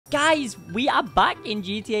Guys, we are back in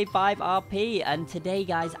GTA 5 RP, and today,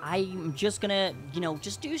 guys, I'm just gonna,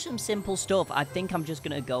 just do some simple stuff. I think I'm just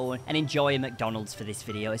gonna go and enjoy a McDonald's for this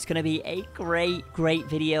video. It's gonna be a great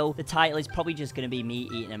video. The title is probably just gonna be me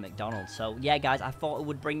eating a McDonald's. So, yeah, guys, I thought I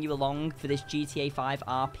would bring you along for this GTA 5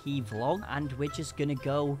 RP vlog, and we're just gonna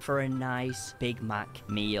go for a nice Big Mac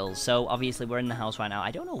meal. So, obviously, we're in the house right now.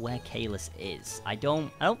 I don't know where 𝐿𝐻𝐿 is. I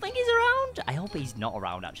don't think he's around. I hope he's not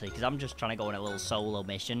around, actually, because I'm just trying to go on a little solo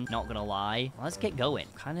mission. Not gonna lie. Let's get going.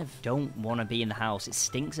 Kind of don't want to be in the house. It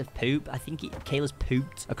stinks of poop. I think 𝐿𝐻𝐿's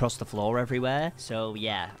pooped across the floor everywhere. So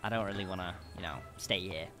yeah, I don't really want to, stay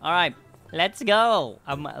here. All right. Let's go.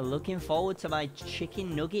 I'm looking forward to my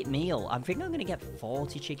chicken nugget meal. I think I'm going to get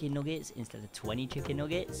 40 chicken nuggets instead of 20 chicken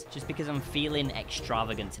nuggets. Just because I'm feeling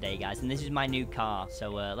extravagant today, guys. And this is my new car.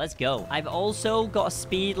 So let's go. I've also got a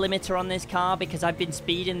speed limiter on this car because I've been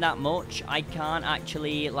speeding that much. I can't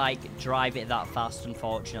actually, drive it that fast,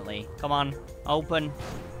 unfortunately. Come on. Open.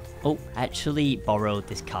 Oh, actually borrowed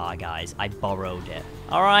this car, guys. I borrowed it.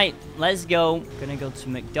 All right, let's go. Gonna go to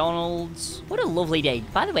McDonald's. What a lovely day.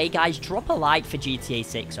 By the way, guys, drop a like for GTA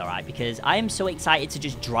 6, all right? Because I am so excited to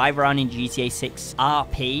just drive around in GTA 6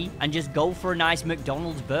 RP and just go for a nice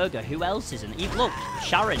McDonald's burger. Who else isn't? Look,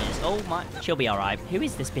 Sharon is. Oh, my. She'll be all right. Who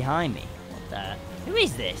is this behind me? What the? Who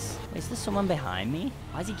is this? Is there someone behind me?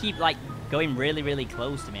 Why does he keep, going really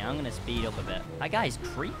close to me? I'm gonna speed up a bit. That guy's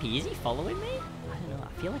creepy. Is he following me?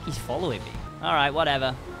 I feel like he's following me. All right,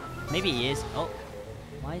 whatever. Maybe he is. Oh,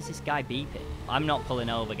 why is this guy beeping? I'm not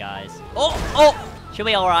pulling over, guys. Oh, she'll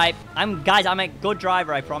be all right. Guys, I'm a good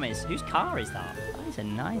driver, I promise. Whose car is that? That is a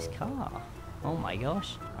nice car. Oh my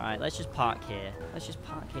gosh. All right, let's just park here.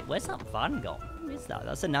 Where's that van gone? Who is that?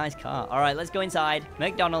 That's a nice car. All right, let's go inside.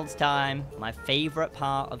 McDonald's time. My favorite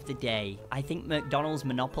part of the day. I think McDonald's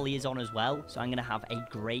Monopoly is on as well, so I'm going to have a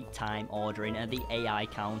great time ordering at the AI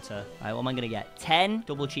counter. All right, what am I going to get? 10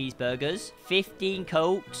 double cheeseburgers, 15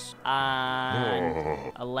 Cokes,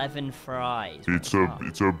 and 11 fries. It's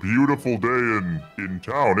a beautiful day in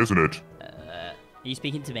town, isn't it? Are you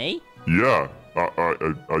speaking to me? Yeah.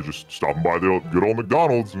 I just stopped by the good old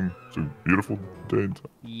McDonald's, and it's a beautiful day in town.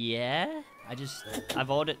 Yeah? I've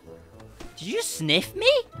ordered... Did you just sniff me?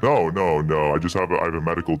 No. I have a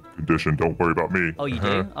medical condition. Don't worry about me. Oh, you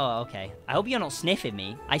do? Oh, okay. I hope you're not sniffing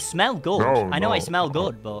me. I smell good. I know I smell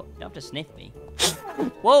good, but you don't have to sniff me.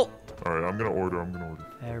 Whoa! All right, I'm gonna order.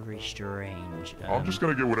 Very strange. I'm just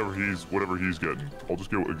gonna get whatever he's getting. I'll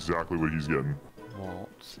just get exactly what he's getting.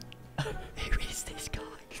 What? Who is this guy?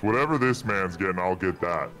 Whatever this man's getting, I'll get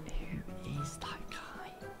that. Who is that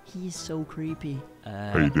guy? He is so creepy.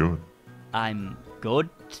 How you doing? I'm good,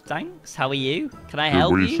 thanks. How are you? Can I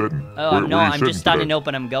help where you? Are you sitting? Oh, no, I'm just standing up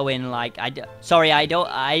and I'm going sorry, I don't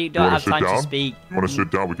have time to speak. You want to sit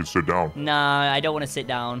down? We can sit down. No, I don't want to sit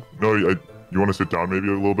down. No, you want to sit down maybe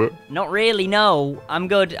a little bit? Not really, no. I'm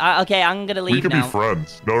good. Okay, I'm gonna leave now. We could be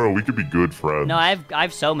friends. No, we could be good friends. No, I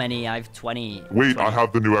have so many. I have 20. Wait, 20. I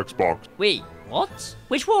have the new Xbox. Wait, what?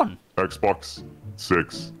 Which one? Xbox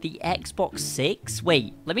 6. The Xbox 6?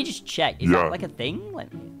 Wait, let me just check. Is that like a thing?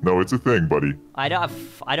 No, it's a thing, buddy. I don't have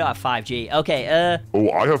 5G. Okay, Oh,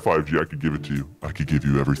 I have 5G. I could give it to you. I could give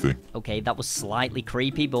you everything. Okay, that was slightly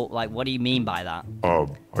creepy, but what do you mean by that?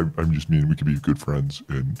 I'm just meaning we could be good friends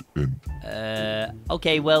and.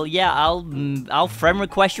 Okay, well, yeah, I'll friend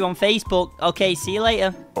request you on Facebook. Okay, see you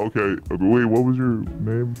later. Okay, wait, what was your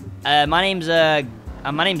name? My name's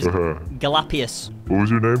Galapius. What was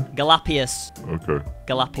your name? Galapius. Okay.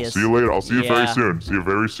 Galapius. See you later. I'll see you very soon. See you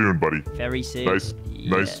very soon, buddy. Very soon. Nice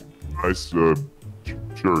shirt.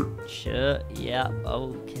 Shirt, yeah,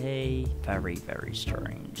 okay. Very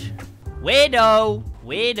strange. Weirdo.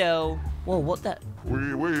 Whoa, what the?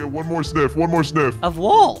 Wait, one more sniff. Of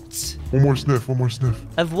what? One more sniff.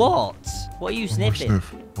 Of what? What are you sniffing?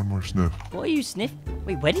 One more sniff. What are you sniffing?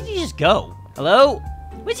 Wait, where did he just go? Hello?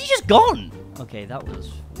 Where's he just gone? Okay, that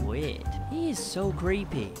was weird. He is so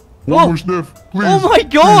creepy. One more sniff, please. Oh my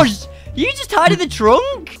gosh! You just hide in the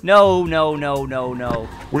trunk? No.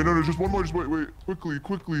 Wait, no, just one more. Just wait,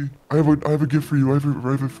 quickly. I have a gift for you. I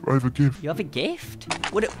have a gift. You have a gift?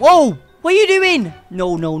 Whoa! What are you doing?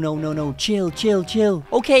 No. Chill.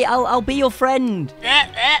 Okay, I'll be your friend.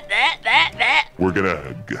 We're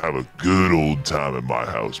gonna have a good old time at my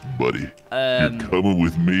house, buddy. You're coming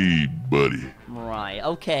with me, buddy. Right.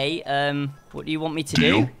 Okay. What do you want me to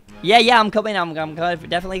do? Yeah, I'm coming. I'm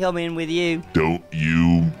definitely coming with you. Don't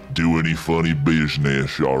you do any funny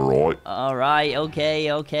business, all right? All right.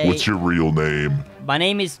 Okay. What's your real name? My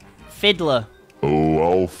name is Fiddler.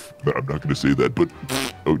 Oh, I'm not gonna say that, but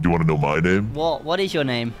do you want to know my name? What is your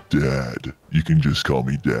name? Dad. You can just call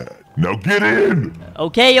me Dad. Now get in!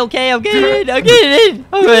 Okay, I'm getting in. I'm getting in.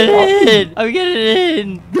 I'm getting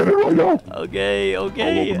in. Get in right now! Okay. I'll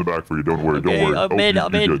open the back for you. Don't worry. I'm in.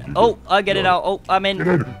 I get it out. Oh, I'm in.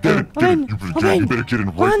 Get in. You better get in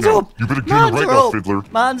right Hands now. up. You better get in right now, Fiddler.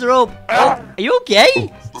 Hands are up. Oh, are you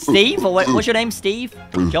okay? Steve? Or what's your name? Steve?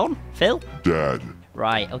 John? Phil? Dad.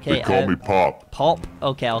 Right, okay. They call me Pop. Pop?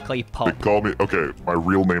 Okay, I'll call you Pop. They call me... Okay, my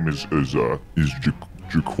real name is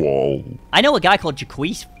𝐗𝐗𝐂𝐋𝐔𝐒𝐈𝐕𝐄. I know a guy called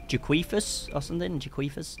𝐗𝐗𝐂𝐋𝐸 or something.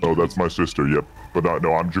 𝐗𝐗𝐂𝐋𝐸. Oh, that's my sister, yep. But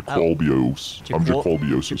no, I'm 𝐗𝐗𝐂𝐈𕗄𝐻. I'm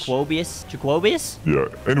𝐗𝐗𝐂𝐈𝐄𝐻. 𝐗𝐗𝐂𝐈𝐄𝐻? Yeah.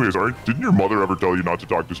 Anyways, didn't your mother ever tell you not to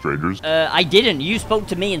talk to strangers? I didn't. You spoke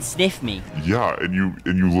to me and sniffed me. Yeah, and you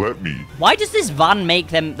let me. Why does this van make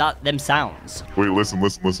them sounds? Wait,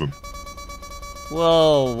 listen.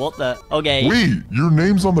 Whoa, what the? Okay. Wait, your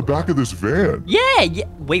name's on the back of this van. Yeah.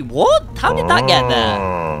 Wait, what? How did that get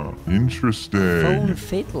there? Interesting. Phone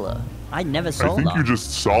fiddler. I never saw that. I think you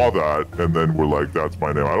just saw that and then were like, that's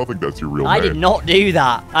my name. I don't think that's your real name. I did not do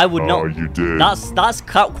that. I would not. Oh, you did. That's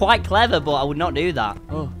quite clever, but I would not do that.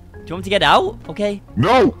 Oh. Do you want me to get out? Okay.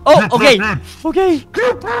 No. Oh, okay. Okay.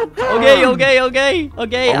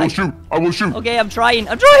 I will shoot. Okay, I'm trying.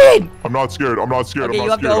 I'm not scared. Okay, you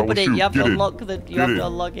have to open it. You have to unlock it. You have to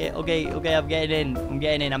unlock it. Okay, I'm getting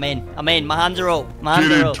in. I'm in. My hands are up.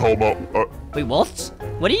 Get in, Tomo. Wait, what?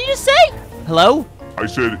 What did you just say? Hello? I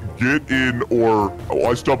said get in or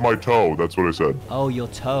I stubbed my toe. That's what I said. Oh, your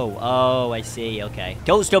toe. Oh, I see. Okay.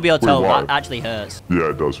 Don't stub your toe. That actually hurts.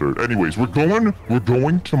 Yeah, it does hurt. Anyways, we're going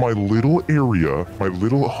to my little area, my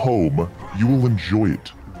little home. You will enjoy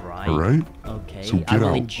it. Right. All right? Okay. So get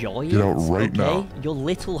out. Enjoy get out right now. Your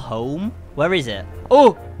little home? Where is it?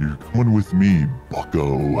 Oh! You're coming with me,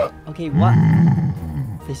 bucko. Okay, what?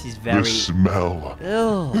 This is very... The smell.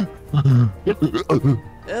 Ew.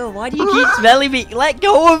 Why do you keep smelling me? Let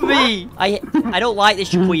go of me! I don't like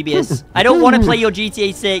this, 𝐗𝐗𝐂𝐈𝐕𝐄. I don't want to play your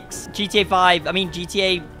GTA 6, GTA 5, your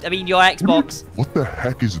Xbox. What the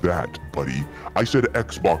heck is that, buddy? I said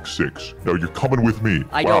Xbox 6. No, you're coming with me.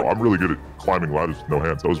 Wow, I'm really good at climbing ladders with no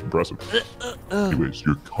hands. That was impressive. Anyways,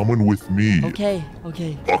 you're coming with me. Okay.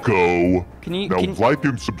 Bucko. Can you... like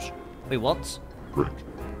and subscribe. Wait, what? Rick.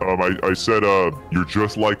 I said, you're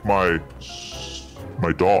just like my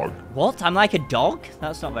dog. What? I'm like a dog?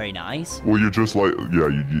 That's not very nice. Well, you're just like, yeah,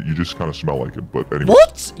 you just kind of smell like it, but anyway.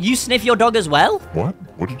 What? You sniff your dog as well? What?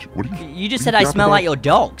 What did you? You just said I smell like your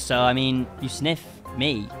dog, so I mean, you sniff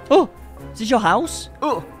me. Oh, is this your house?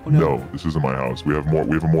 Oh no. No, this isn't my house. We have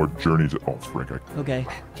a more journey to. Oh, Frank, I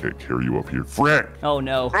can't carry you up here, Frank. Oh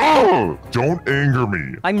no. Oh, don't anger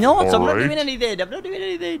me. I'm not. All I'm not right? doing anything. I'm not doing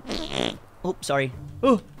anything. Oh, sorry.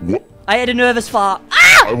 Oh. What? I had a nervous fart.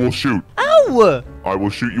 Ah! I will shoot. Ow! I will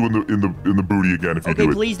shoot you in the booty again if you do it.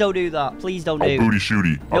 Okay, please don't do that. Please don't do. I'll booty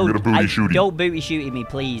shooty. I'm gonna booty shooty. Don't booty shooty me,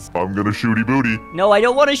 please. I'm gonna shooty booty. No, I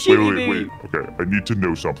don't want to shoot you. Wait. Okay, I need to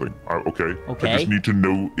know something. Okay. Okay. I just need to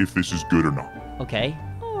know if this is good or not. Okay.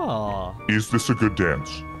 Oh. Is this a good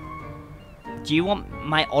dance? Do you want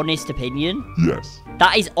my honest opinion? Yes.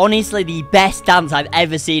 That is honestly the best dance I've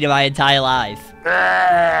ever seen in my entire life.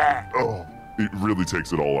 Oh, it really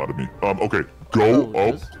takes it all out of me. Okay. Go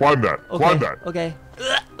up. Climb that. Okay. Climb that. Okay.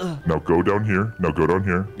 Now go down here. Now go down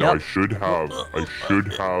here. Now I Yep. should have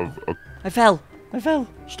a... I fell.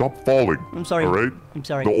 Stop falling. I'm sorry. All right? I'm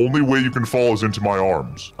sorry. The only way you can fall is into my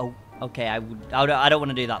arms. Oh, okay. I don't want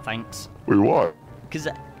to do that, thanks. Wait, what? Because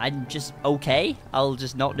I'm just okay. I'll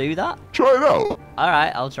just not do that. Try it out. All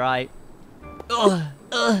right, I'll try.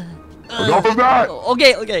 Enough of that.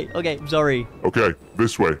 Okay. I'm sorry. Okay,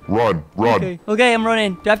 this way. Run. Okay, I'm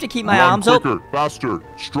running. Do I have to keep my Run arms quicker, up? faster,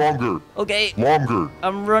 stronger, Okay. longer.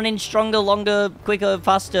 I'm running stronger, longer, quicker,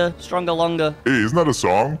 faster, stronger, longer. Hey, isn't that a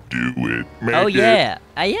song? Do it. Make Oh, it. yeah.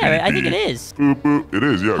 Yeah, I think it is. Boop, boop. It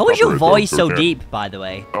is, yeah. How is your copyright, voice though, so okay. deep, by the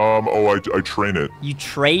way? I train it. You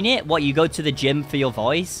train it? What, you go to the gym for your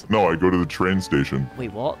voice? No, I go to the train station.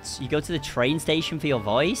 Wait, what? You go to the train station for your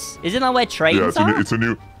voice? Isn't that where trains Yeah, are? it's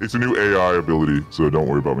a new AI ability, so don't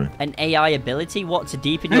worry about me. An AI ability? What, to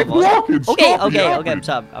deepen your Hey, voice? block it, stop Okay, yapping.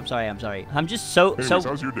 I'm sorry. I'm just so... Anyways,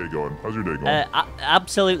 how's your day going?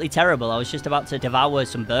 Absolutely terrible. I was just about to devour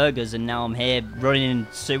some burgers, and now I'm here running in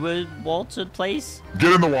sewer water place.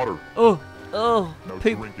 Get in the water. Oh, Now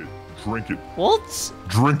poop. Drink it. What?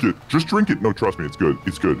 Drink it. Just drink it. No, trust me, it's good.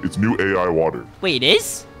 It's new AI water. Wait, it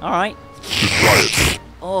is? All right. Just try it.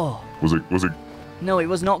 Oh. Was it No, it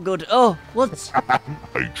was not good. Oh, what?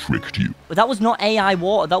 I tricked you. That was not AI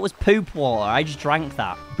water. That was poop water. I just drank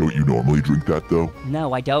that. Don't you normally drink that though?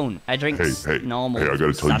 No, I don't. I drink normal. Hey, I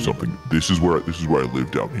gotta tell you something. This is where I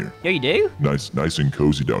live down here. Yeah, you do? Nice and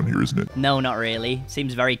cozy down here, isn't it? No, not really.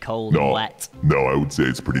 Seems very cold and wet. No, I would say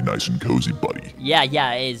it's pretty nice and cozy, buddy. Yeah,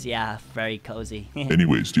 it is. Yeah, very cozy.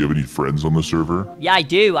 Anyways, do you have any friends on the server? Yeah, I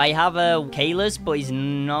do. I have a 𝐿𝐴, but he's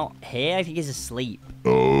not here. I think he's asleep.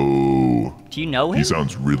 Oh. Do you know him? He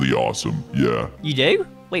sounds really awesome. Yeah. You do?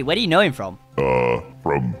 Wait, where do you know him from?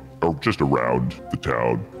 Just around the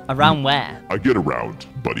town. Around where? I get around,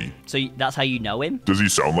 buddy. So that's how you know him? Does he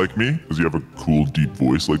sound like me? Does he have a cool, deep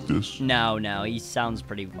voice like this? No, he sounds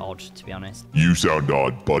pretty odd, to be honest. You sound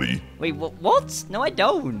odd, buddy. Wait, what? No, I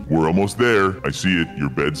don't. We're almost there. I see it. Your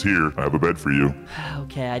bed's here. I have a bed for you.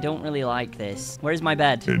 Okay, I don't really like this. Where's my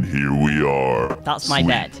bed? And here we are. That's my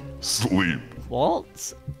bed. Sleep.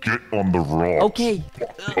 What? Get on the rock. Okay.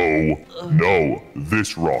 Oh, no.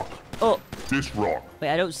 This rock. Oh. This rock. Wait,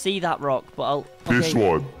 I don't see that rock, but I'll... Okay. This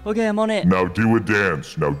one. Okay, I'm on it. Now do a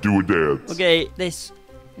dance. Okay, this.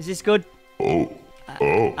 Is this good? Oh.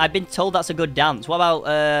 I've been told that's a good dance. What about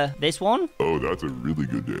this one? Oh, that's a really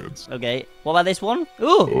good dance. Okay. What about this one?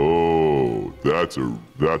 Ooh. Oh, that's a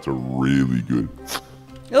really good.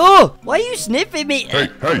 Oh, why are you sniffing me? Hey.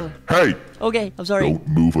 Okay, I'm sorry. Don't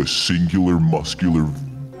move a singular muscular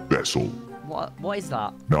vessel. What is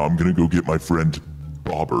that? Now I'm gonna go get my friend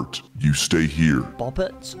Bobbert. You stay here.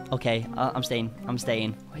 Bobbert? Okay, I'm staying.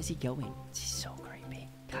 Where's he going? This is so creepy.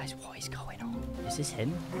 Guys, what is going on? Is this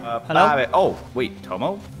him? Hello? Oh, wait,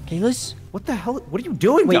 Tomo? 𝐿𝐴? What the hell? What are you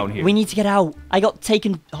doing down here? We need to get out. I got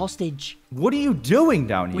taken hostage. What are you doing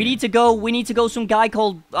down here? We need to go. Some guy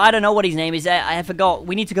called, I don't know what his name is. I forgot.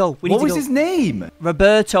 We need to go. What was his name?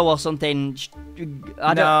 Roberto or something.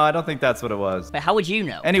 I don't think that's what it was. Wait, how would you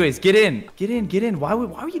know? Anyways, get in. Why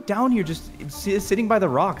are you down here just sitting by the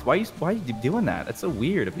rocks? Why are you doing that? That's so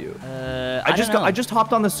weird of you. I just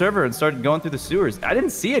hopped on the server and started going through the sewers. I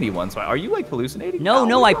didn't see anyone, so are you like hallucinating?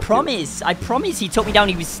 No, I promise. I promise he took me down.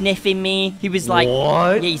 He was sniffing me. He was like,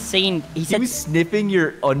 what? Yeah, he said he was sniffing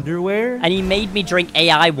your underwear? And he made me drink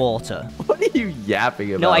AI water. What are you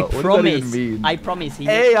yapping about? No, I what promise. does that even mean? I promise.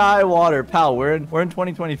 AI water, pal. We're in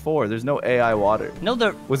 2024. There's no AI water. No,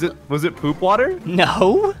 there was it poop water?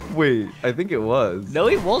 No. Wait, I think it was. No,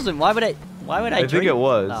 it wasn't. Why would I I think it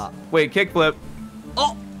was. That? Wait, kickflip.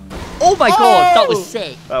 Oh my God, that was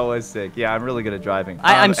sick. That was sick. Yeah, I'm really good at driving.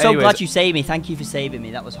 I'm so glad you saved me. Thank you for saving me.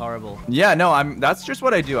 That was horrible. Yeah, no, that's just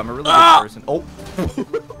what I do. I'm a really good person. Oh.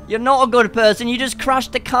 You're not a good person. You just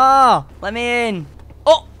crashed the car. Let me in.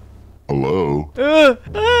 Oh. Hello. No.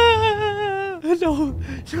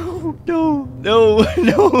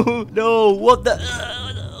 What the?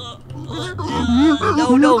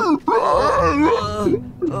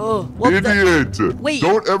 No. What Idiot. the? Wait.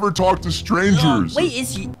 Don't ever talk to strangers. Wait,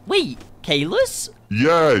 𝐿𝐴?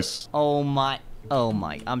 Yes. Oh my,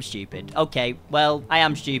 I'm stupid. Okay, well, I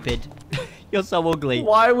am stupid. You're so ugly.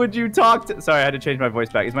 Why would you talk to... Sorry, I had to change my voice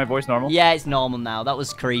back. Is my voice normal? Yeah, it's normal now. That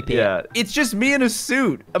was creepy. Yeah. It's just me in a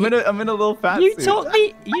suit. I'm in a little fat suit.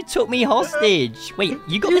 You took me hostage. Wait,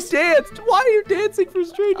 you got this... danced. Why are you dancing for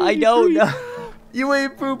strangers? I don't know. You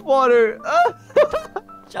ate poop water.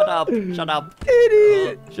 Shut up.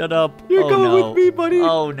 Idiot. Shut up. You're going with me, buddy.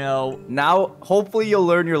 Oh, no. Now, hopefully you'll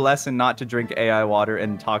learn your lesson not to drink AI water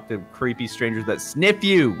and talk to creepy strangers that sniff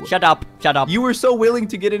you. Shut up. You were so willing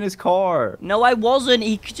to get in his car. No, I wasn't.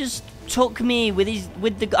 He just took me with you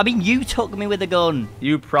took me with a gun.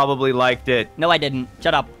 You probably liked it. No, I didn't.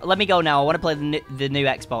 Shut up. Let me go now. I want to play the new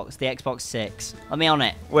Xbox, the Xbox 6. Let me on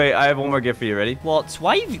it. Wait, I have one more gift for you. Ready? What?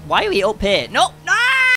 Why are we up here? No.